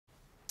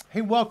Hey,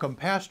 welcome,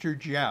 Pastor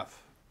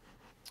Jeff.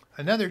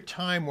 Another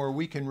time where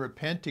we can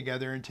repent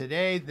together. And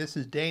today, this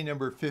is day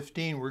number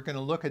 15. We're going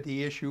to look at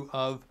the issue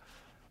of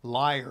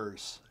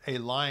liars, a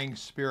lying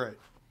spirit.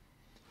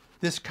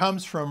 This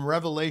comes from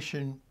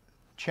Revelation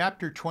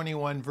chapter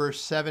 21,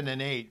 verse 7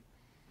 and 8.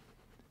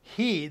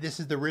 This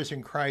is the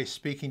risen Christ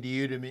speaking to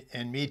you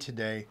and me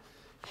today.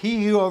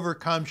 He who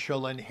overcomes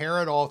shall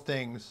inherit all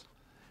things,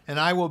 and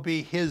I will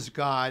be his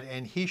God,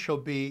 and he shall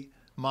be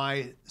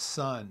my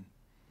son.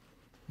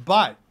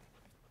 But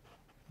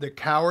the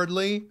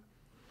cowardly,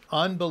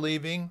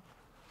 unbelieving,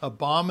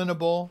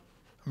 abominable,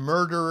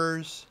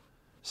 murderers,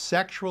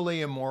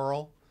 sexually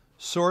immoral,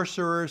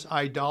 sorcerers,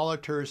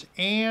 idolaters,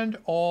 and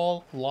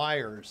all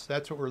liars,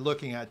 that's what we're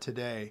looking at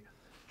today,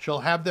 shall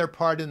have their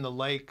part in the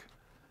lake,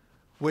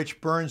 which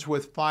burns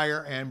with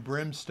fire and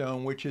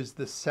brimstone, which is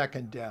the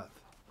second death.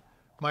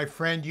 My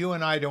friend, you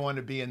and I don't want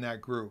to be in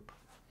that group.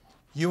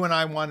 You and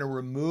I want to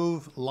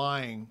remove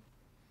lying.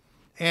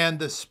 And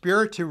the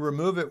spirit to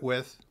remove it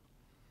with,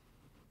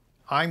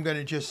 I'm going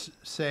to just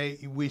say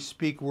we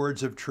speak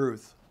words of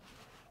truth.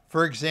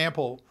 For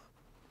example,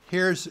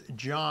 here's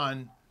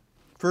John,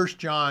 1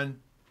 John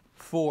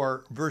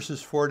 4,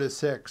 verses 4 to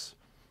 6.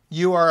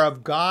 You are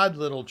of God,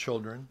 little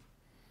children,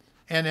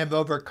 and have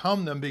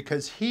overcome them,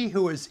 because he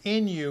who is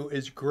in you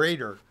is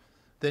greater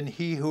than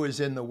he who is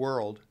in the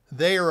world.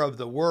 They are of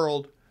the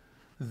world,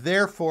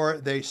 therefore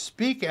they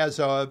speak as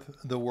of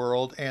the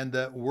world, and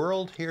the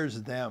world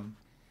hears them.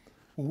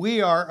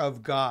 We are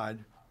of God.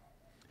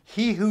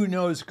 He who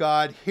knows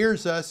God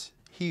hears us.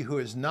 He who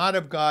is not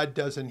of God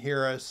doesn't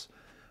hear us.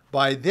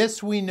 By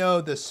this we know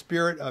the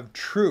spirit of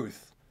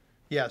truth.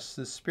 Yes,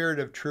 the spirit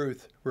of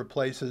truth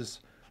replaces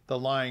the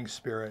lying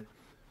spirit.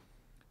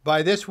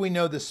 By this we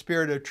know the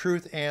spirit of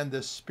truth and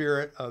the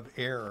spirit of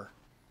error.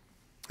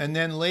 And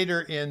then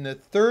later in the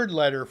third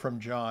letter from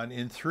John,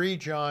 in 3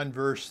 John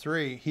verse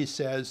 3, he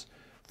says,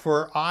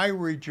 For I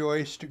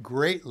rejoiced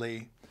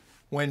greatly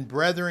when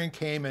brethren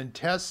came and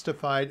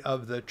testified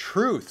of the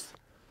truth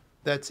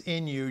that's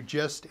in you,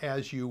 just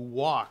as you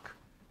walk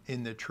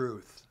in the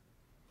truth.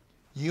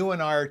 You and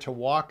I are to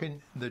walk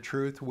in the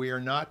truth. We are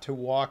not to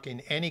walk in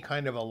any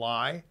kind of a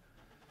lie.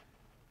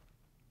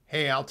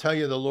 Hey, I'll tell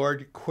you, the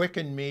Lord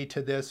quickened me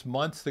to this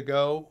months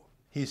ago.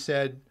 He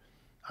said,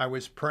 I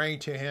was praying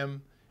to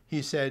him.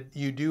 He said,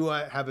 you do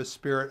have a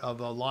spirit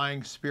of a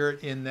lying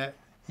spirit, in that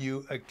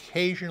you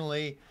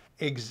occasionally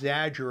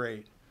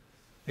exaggerate.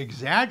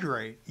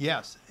 Exaggerate,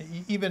 yes.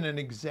 Even an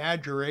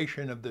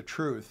exaggeration of the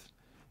truth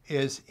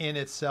is in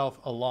itself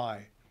a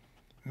lie.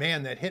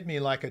 Man, that hit me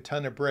like a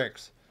ton of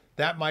bricks.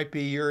 That might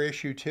be your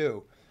issue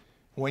too.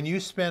 When you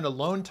spend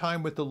alone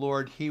time with the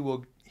Lord, He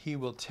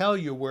will tell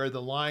you where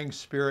the lying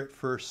spirit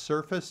first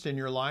surfaced in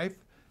your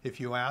life, if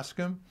you ask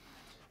Him.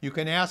 You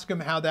can ask Him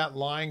how that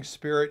lying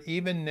spirit,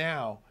 even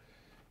now,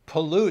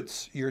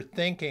 pollutes your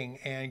thinking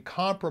and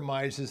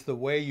compromises the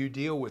way you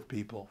deal with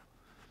people.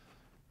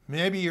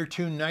 Maybe you're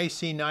too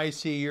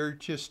nicey, you're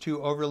just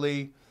too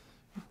overly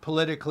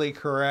politically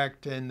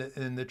correct, and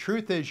the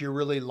truth is you're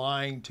really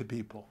lying to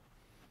people.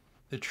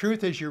 The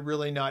truth is you're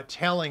really not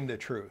telling the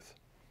truth.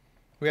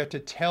 We have to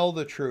tell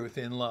the truth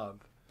in love,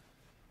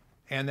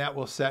 and that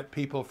will set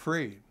people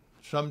free,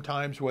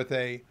 sometimes with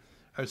a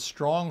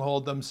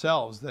stronghold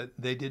themselves that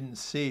they didn't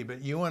see.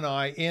 But you and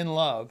I, in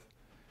love,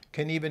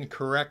 can even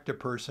correct a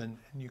person.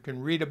 And you can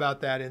read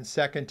about that in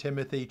 2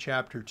 Timothy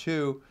chapter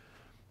 2,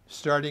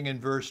 starting in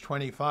verse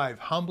 25.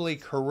 Humbly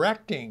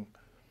correcting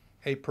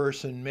a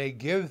person may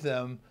give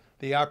them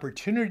the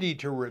opportunity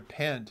to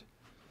repent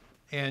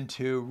and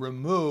to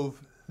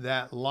remove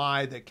that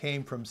lie that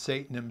came from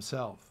Satan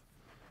himself.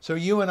 So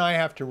you and I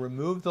have to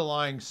remove the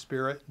lying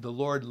spirit. The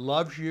Lord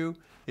loves you.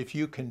 If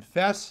you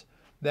confess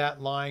that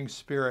lying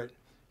spirit,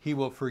 He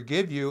will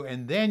forgive you,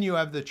 and then you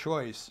have the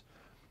choice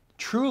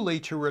truly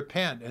to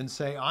repent and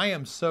say, I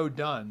am so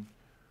done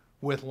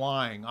with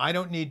lying. I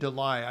don't need to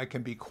lie. I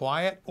can be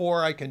quiet,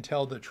 or I can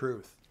tell the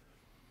truth.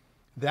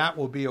 That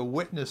will be a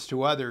witness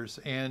to others,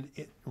 and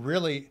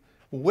really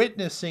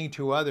witnessing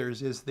to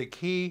others is the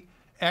key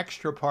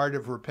extra part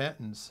of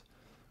repentance.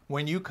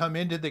 When you come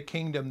into the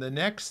kingdom, the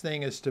next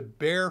thing is to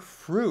bear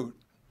fruit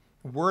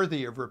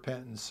worthy of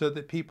repentance, so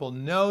that people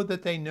know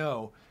that they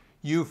know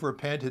you've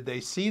repented. They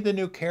see the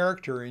new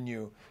character in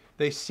you.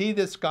 They see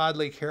this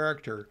godly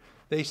character.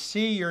 They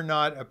see you're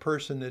not a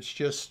person that's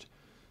just,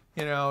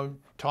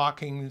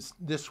 talking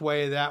this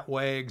way, that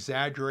way,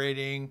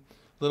 exaggerating,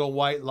 little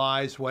white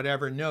lies,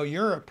 whatever. No,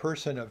 you're a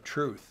person of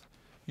truth.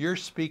 You're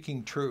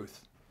speaking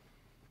truth.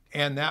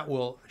 And that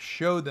will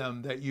show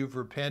them that you've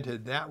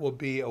repented. That will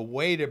be a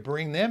way to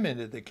bring them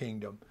into the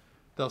kingdom.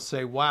 They'll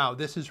say, wow,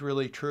 this is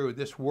really true.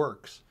 This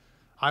works.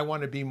 I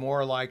want to be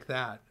more like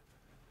that.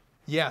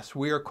 Yes,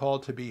 we are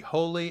called to be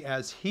holy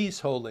as He's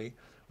holy.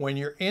 When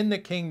you're in the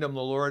kingdom,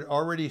 the Lord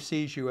already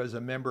sees you as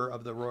a member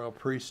of the royal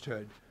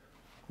priesthood.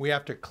 We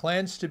have to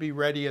cleanse to be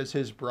ready as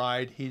His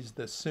bride. He's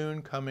the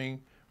soon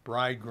coming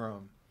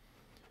bridegroom.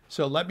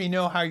 So let me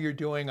know how you're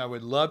doing. I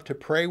would love to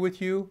pray with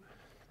you.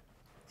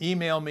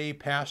 Email me,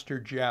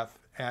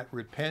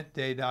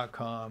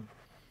 pastorjeff@repentday.com.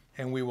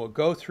 and we will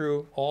go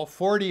through all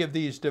 40 of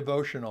these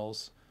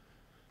devotionals,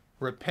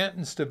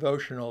 repentance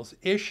devotionals,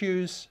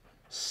 issues,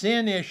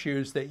 sin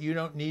issues that you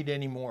don't need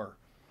anymore.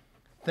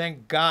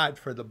 Thank God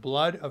for the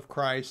blood of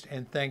Christ,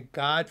 and thank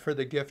God for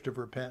the gift of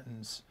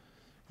repentance.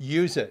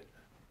 Use it.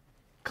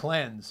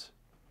 Cleanse.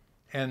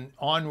 And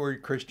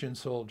onward, Christian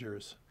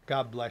soldiers.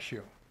 God bless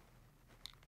you.